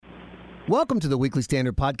Welcome to the Weekly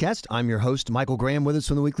Standard Podcast. I'm your host, Michael Graham. With us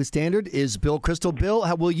from the Weekly Standard is Bill Kristol. Bill,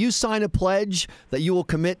 will you sign a pledge that you will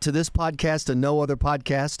commit to this podcast and no other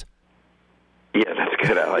podcast? Yeah, that's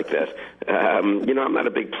good. I like that. I'm not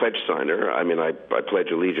a big pledge signer. I mean, I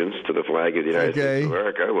pledge allegiance to the flag of the United States of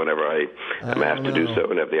America whenever I am asked to do so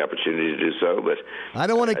and have the opportunity to do so. But I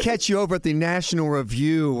don't want to catch you over at the National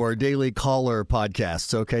Review or Daily Caller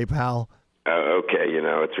podcasts, okay, pal? Okay,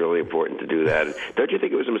 it's really important to do that. Don't you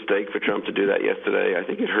think it was a mistake for Trump to do that yesterday? I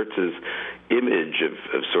think it hurts his image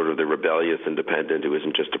of sort of the rebellious independent who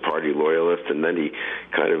isn't just a party loyalist, and then he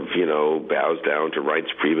kind of, bows down to rights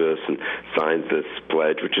primus and signs this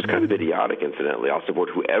pledge, which is kind of idiotic, incidentally. I'll support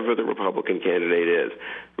whoever the Republican candidate is.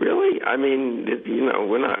 Really? I mean,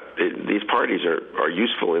 we're not. These parties are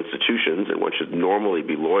useful institutions, and one should normally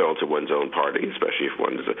be loyal to one's own party, especially if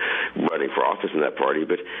one is running for office in that party.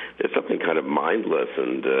 But there's something kind of mindless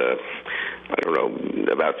and I don't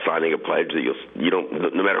know about signing a pledge that you don't,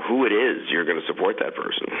 no matter who it is, you're going to support that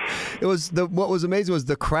person. What was amazing was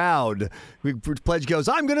the crowd. Pledge goes,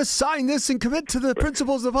 I'm going to sign this and commit to the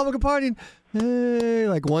principles of the Republican Party. And, hey,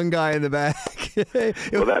 like one guy in the back.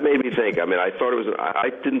 Well, that made me think. I mean, I thought it was. I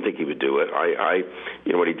didn't think he would do it.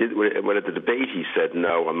 What he did when at the debate he said,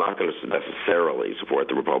 no, I'm not going to necessarily support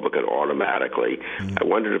the Republican automatically. I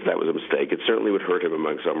wondered if that was a mistake. It certainly would hurt him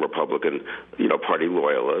among some Republican, party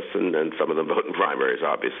loyalists, and some of them vote in primaries,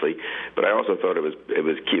 obviously. But I also thought it was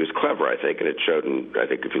clever. I think, and it showed. And I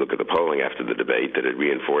think if you look at the polling after the debate, that it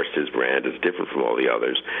reinforced his brand as different from all the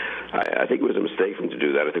others. I think it was a mistake for him to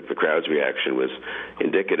do that. I think the crowd's reaction was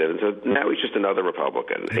indicative. And so now he's just another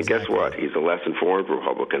Republican. Exactly. And guess what? He's a less informed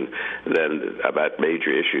Republican about major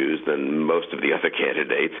issues than most of the other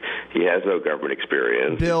candidates. He has no government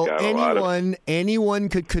experience. Bill, anyone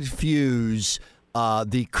could confuse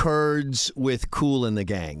the Kurds with Kool in the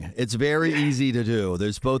Gang. It's very easy to do.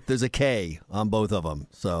 There's a K on both of them.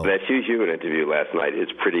 So that Hugh Hewitt interview last night is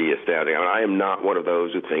pretty astounding. I mean, I am not one of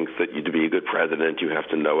those who thinks that to be a good president you have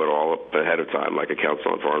to know it all ahead of time, like a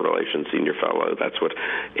Council on Foreign Relations senior fellow. That's what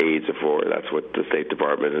aides are for. That's what the State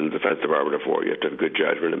Department and the Defense Department are for. You have to have good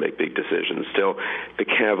judgment and make big decisions. Still, the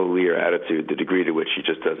cavalier attitude, the degree to which he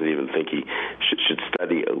just doesn't even think he should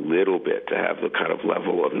study a little bit to have the kind of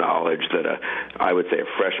level of knowledge that I would say a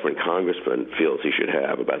freshman congressman feels he should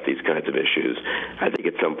have about these kinds of issues. I think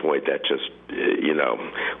at some point that just,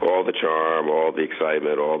 all the charm, all the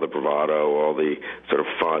excitement, all the bravado, all the sort of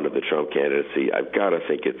fun of the Trump candidacy, I've got to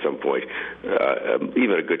think at some point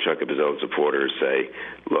even a good chunk of his own supporters say,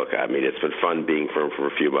 look, I mean, it's been fun being for him for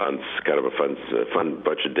a few months, kind of a fun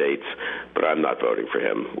bunch of dates, but I'm not voting for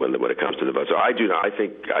him when it comes to the vote. So I do not. I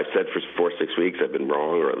think I've said for 4-6 weeks I've been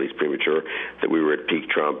wrong, or at least premature, that we were at peak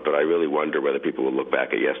Trump, but I really wonder whether people will look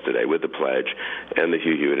back at yesterday with the pledge and the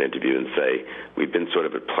Hugh Hewitt interview and say, we've been sort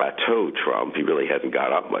of at plateau Trump. He really hasn't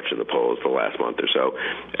got up much in the polls the last month or so,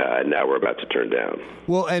 and now we're about to turn down.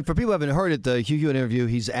 Well, and for people who haven't heard it, the Hugh Hewitt interview,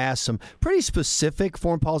 he's asked some pretty specific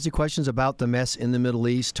foreign policy questions about the mess in the Middle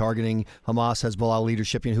East, targeting Hamas, Hezbollah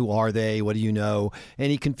leadership. Who are they? What do you know?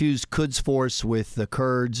 And he confused Quds Force with the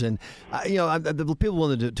Kurds. And, the people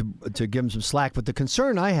wanted to give him some slack. But the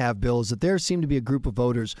concern I have, Bill, is that there seem to be a group of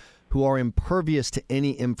voters who are impervious to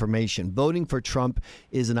any information. Voting for Trump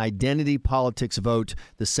is an identity politics vote,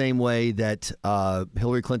 the same way that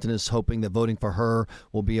Hillary Clinton is hoping that voting for her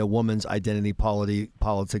will be a woman's identity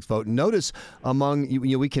politics vote. And notice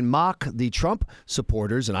we can mock the Trump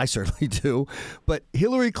supporters, and I certainly do, but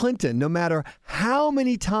Hillary Clinton, no matter how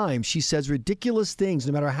many times she says ridiculous things,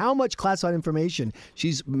 no matter how much classified information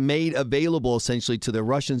she's made available essentially to the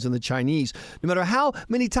Russians and the Chinese, no matter how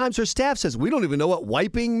many times her staff says, we don't even know what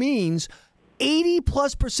wiping means,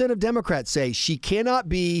 80+% of Democrats say she cannot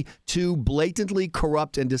be too blatantly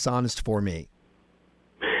corrupt and dishonest for me.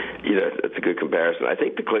 That's a good comparison. I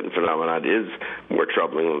think the Clinton phenomenon is more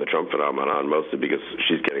troubling than the Trump phenomenon, mostly because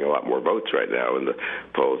she's getting a lot more votes right now in the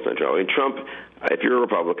polls than Trump. I mean, Trump, if you're a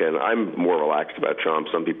Republican, I'm more relaxed about Trump.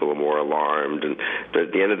 Some people are more alarmed. But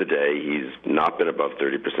at the end of the day, he's not been above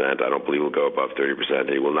 30%. I don't believe he'll go above 30%.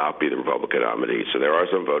 He will not be the Republican nominee. So there are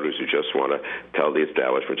some voters who just want to tell the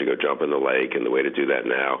establishment to go jump in the lake, and the way to do that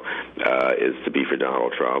now is to be for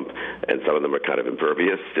Donald Trump. And some of them are kind of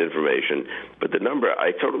impervious to information. But the number,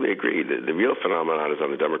 I totally agree. The real phenomenon is on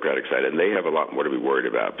the Democratic side, and they have a lot more to be worried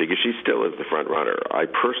about because she still is the front runner. I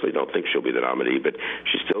personally don't think she'll be the nominee, but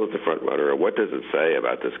she still is the front runner. And what does does it say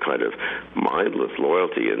about this kind of mindless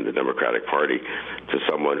loyalty in the Democratic Party to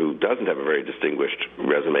someone who doesn't have a very distinguished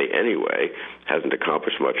resume anyway, hasn't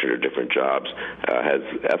accomplished much in her different jobs, has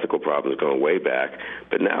ethical problems going way back,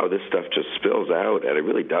 but now this stuff just spills out, and it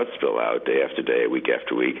really does spill out day after day, week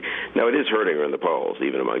after week. Now, it is hurting her in the polls,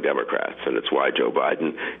 even among Democrats, and it's why Joe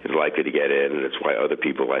Biden is likely to get in, and it's why other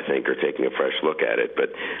people, I think, are taking a fresh look at it.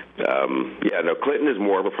 But, Clinton is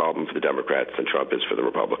more of a problem for the Democrats than Trump is for the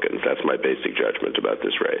Republicans. That's my basic judgment about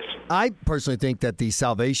this race. I personally think that the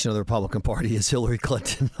salvation of the Republican Party is Hillary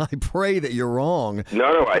Clinton. I pray that you're wrong.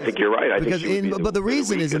 No, I think you're right. But the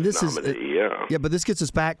reason is, and this nominee, is, but this gets us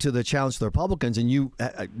back to the challenge to the Republicans. And you,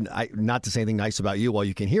 not to say anything nice about you while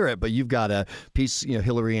you can hear it, but you've got a piece,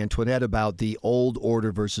 Hillary Antoinette, about the old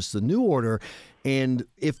order versus the new order. And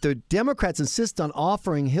if the Democrats insist on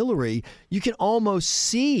offering Hillary, you can almost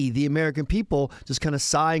see the American people just kind of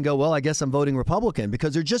sigh and go, well, I guess I'm voting Republican,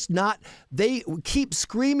 because they're just not, they keep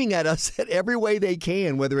screaming at us at every way they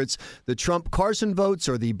can, whether it's the Trump-Carson votes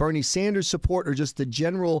or the Bernie Sanders support or just the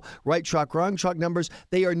general right truck, wrong truck numbers.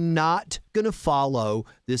 They are not going to follow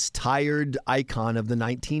this tired icon of the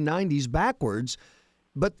 1990s backwards.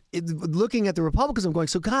 But looking at the Republicans, I'm going,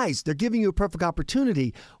 so guys, they're giving you a perfect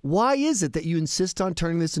opportunity. Why is it that you insist on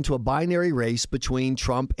turning this into a binary race between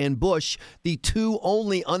Trump and Bush, the two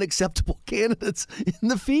only unacceptable candidates in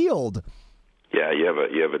the field? Yeah, you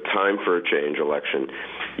have a time for a change election.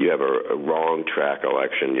 You have a wrong track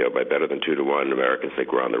election. By better than 2-1, Americans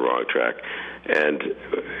think we're on the wrong track. And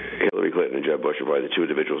Hillary Clinton and Jeb Bush are probably the two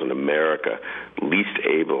individuals in America least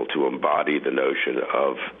able to embody the notion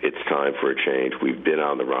of it's time for a change. We've been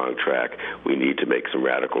on the wrong track. We need to make some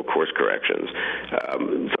radical course corrections.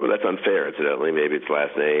 Some of that's unfair, incidentally. Maybe it's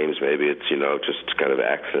last names. Maybe it's, just kind of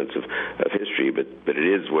accidents of history. But it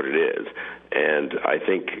is what it is. And I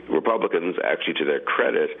think Republicans, actually, to their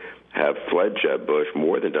credit, have fled Jeb Bush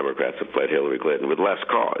more than Democrats have fled Hillary Clinton, with less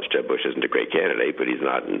cause. Jeb Bush isn't a great candidate, but he's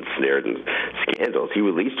not ensnared in scandals. He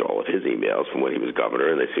released all of his emails from when he was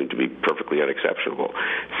governor, and they seem to be perfectly unexceptionable.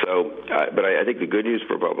 So, but I think the good news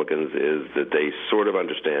for Republicans is that they sort of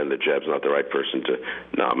understand that Jeb's not the right person to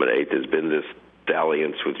nominate. There's been this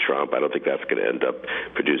dalliance with Trump. I don't think that's going to end up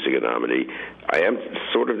producing a nominee. I am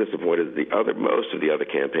sort of disappointed that most of the other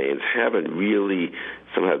campaigns haven't really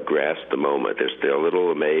somehow grasped the moment. They're a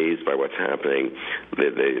little amazed by what's happening.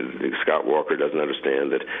 Scott Walker doesn't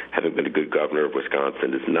understand that having been a good governor of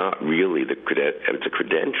Wisconsin is not really it's a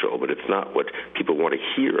credential, but it's not what people want to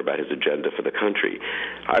hear about his agenda for the country.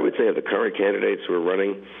 I would say of the current candidates who are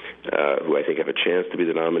running, who I think have a chance to be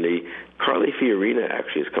the nominee, Carly Fiorina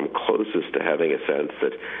actually has come closest to having a sense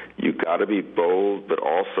that you've got to be bold but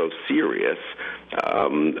also serious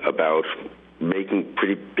about making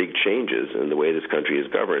pretty big changes in the way this country is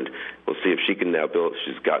governed. We'll see if she can now build.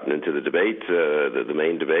 She's gotten into the debate, the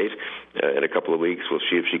main debate, in a couple of weeks. We'll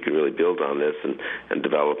see if she can really build on this and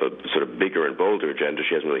develop a sort of bigger and bolder agenda.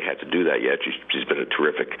 She hasn't really had to do that yet. She's been a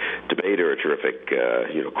terrific debater, a terrific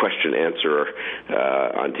question answerer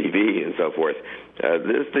on TV and so forth.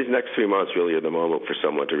 These next 3 months really are the moment for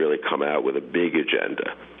someone to really come out with a big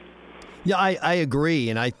agenda. Yeah, I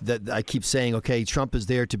agree, and I keep saying, okay, Trump is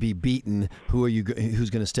there to be beaten.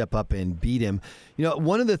 Who's going to step up and beat him?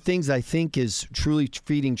 One of the things I think is truly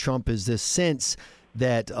feeding Trump is this sense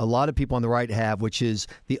that a lot of people on the right have, which is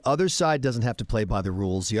the other side doesn't have to play by the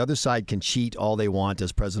rules. The other side can cheat all they want,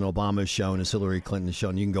 as President Obama has shown, as Hillary Clinton has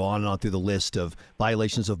shown. You can go on and on through the list of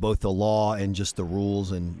violations of both the law and just the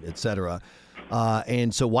rules and et cetera.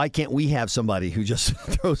 And so why can't we have somebody who just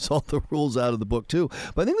throws all the rules out of the book, too?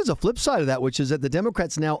 But I think there's a flip side of that, which is that the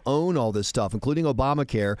Democrats now own all this stuff, including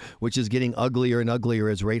Obamacare, which is getting uglier and uglier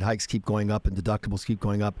as rate hikes keep going up and deductibles keep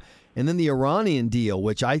going up. And then the Iranian deal,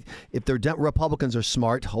 which if the Republicans are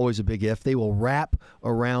smart, always a big if, they will wrap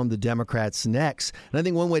around the Democrats' necks. And I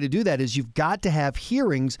think one way to do that is you've got to have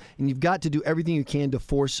hearings and you've got to do everything you can to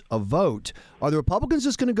force a vote. Are the Republicans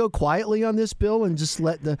just going to go quietly on this bill and just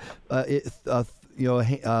let a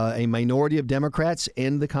minority of Democrats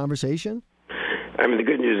end the conversation? I mean, the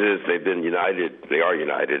good news is they've been united. They are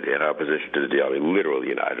united in opposition to the deal. I mean, literally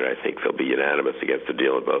united. I think they'll be unanimous against the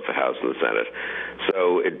deal in both the House and the Senate.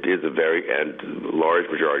 So it is and large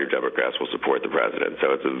majority of Democrats will support the president.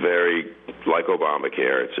 So it's a very like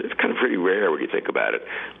Obamacare. It's kind of pretty rare when you think about it,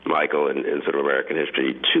 Michael, in sort of American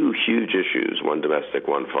history. Two huge issues, one domestic,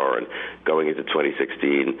 one foreign, going into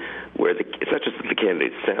 2016, where it's not just that the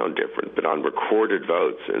candidates sound different, but on recorded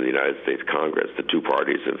votes in the United States Congress, the two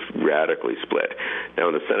parties have radically split. Now,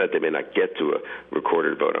 in the Senate, they may not get to a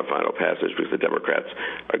recorded vote on final passage because the Democrats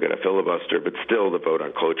are going to filibuster, but still the vote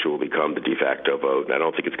on cloture will become the de facto vote. And I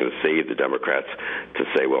don't think it's going to save the Democrats to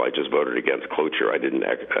say, well, I just voted against cloture. I mean,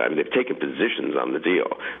 they've taken positions on the deal.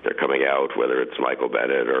 They're coming out, whether it's Michael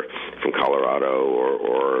Bennet or from Colorado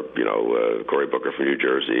or Cory Booker from New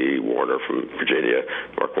Jersey, Warner from Virginia,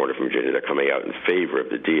 Mark Warner from Virginia, they're coming out in favor of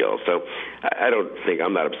the deal. So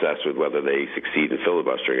I'm not obsessed with whether they succeed in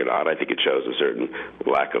filibustering or not. I think it shows a certain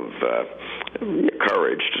lack of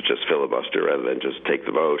courage to just filibuster rather than just take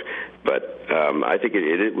the vote. But I think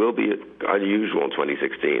it will be unusual in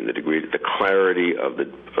 2016, the clarity of the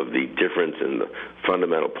difference in the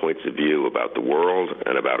fundamental points of view about the world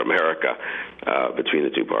and about America between the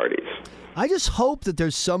two parties. I just hope that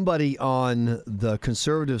there's somebody on the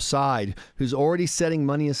conservative side who's already setting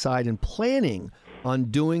money aside and planning on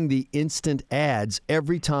doing the instant ads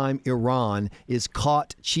every time Iran is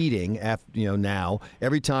caught cheating. Now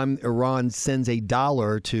every time Iran sends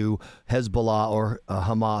 $1 to Hezbollah or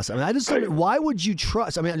Hamas. I mean, I just don't, why would you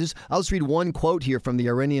trust? I mean, I'll just read one quote here from the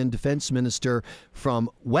Iranian defense minister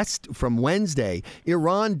from Wednesday.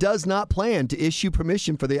 Iran does not plan to issue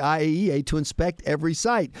permission for the IAEA to inspect every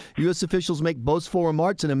site. U.S. officials make boastful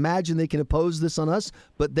remarks and imagine they can impose this on us,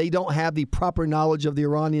 but they don't have the proper knowledge of the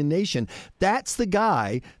Iranian nation. That's the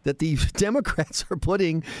guy that the Democrats are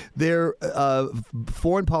putting their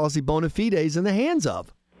foreign policy bona fides in the hands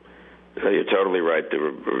of. You're totally right. The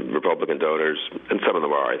Republican donors, and some of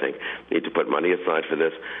them are, I think, need to put money aside for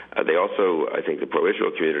this. They also, I think, the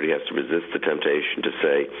pro-Israel community has to resist the temptation to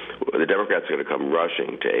say, the Democrats are going to come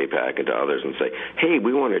rushing to AIPAC and to others and say, hey,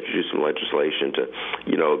 we want to introduce some legislation to,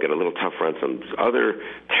 get a little tougher on some other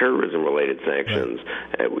terrorism-related sanctions,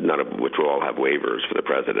 none of which will all have waivers for the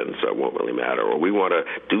president, so it won't really matter. Or we want to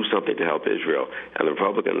do something to help Israel. And the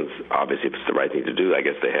Republicans, obviously, if it's the right thing to do, I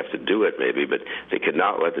guess they have to do it maybe, but they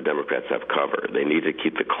cannot let the Democrats have cover. They need to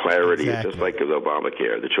keep the clarity, just like with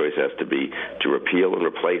Obamacare. The choice has to be to repeal and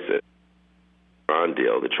replace it. On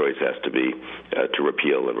deal, the choice has to be to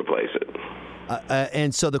repeal and replace it.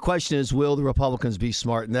 And so the question is, will the Republicans be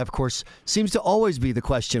smart? And that, of course, seems to always be the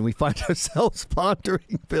question we find ourselves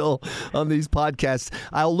pondering, Bill, on these podcasts.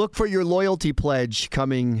 I'll look for your loyalty pledge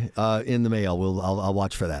coming in the mail. I'll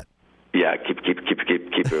watch for that. Yeah, keep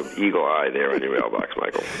an eagle eye there on your mailbox,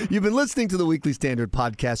 Michael. You've been listening to the Weekly Standard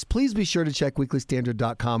podcast. Please be sure to check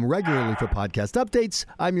weeklystandard.com regularly for podcast updates.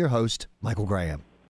 I'm your host, Michael Graham.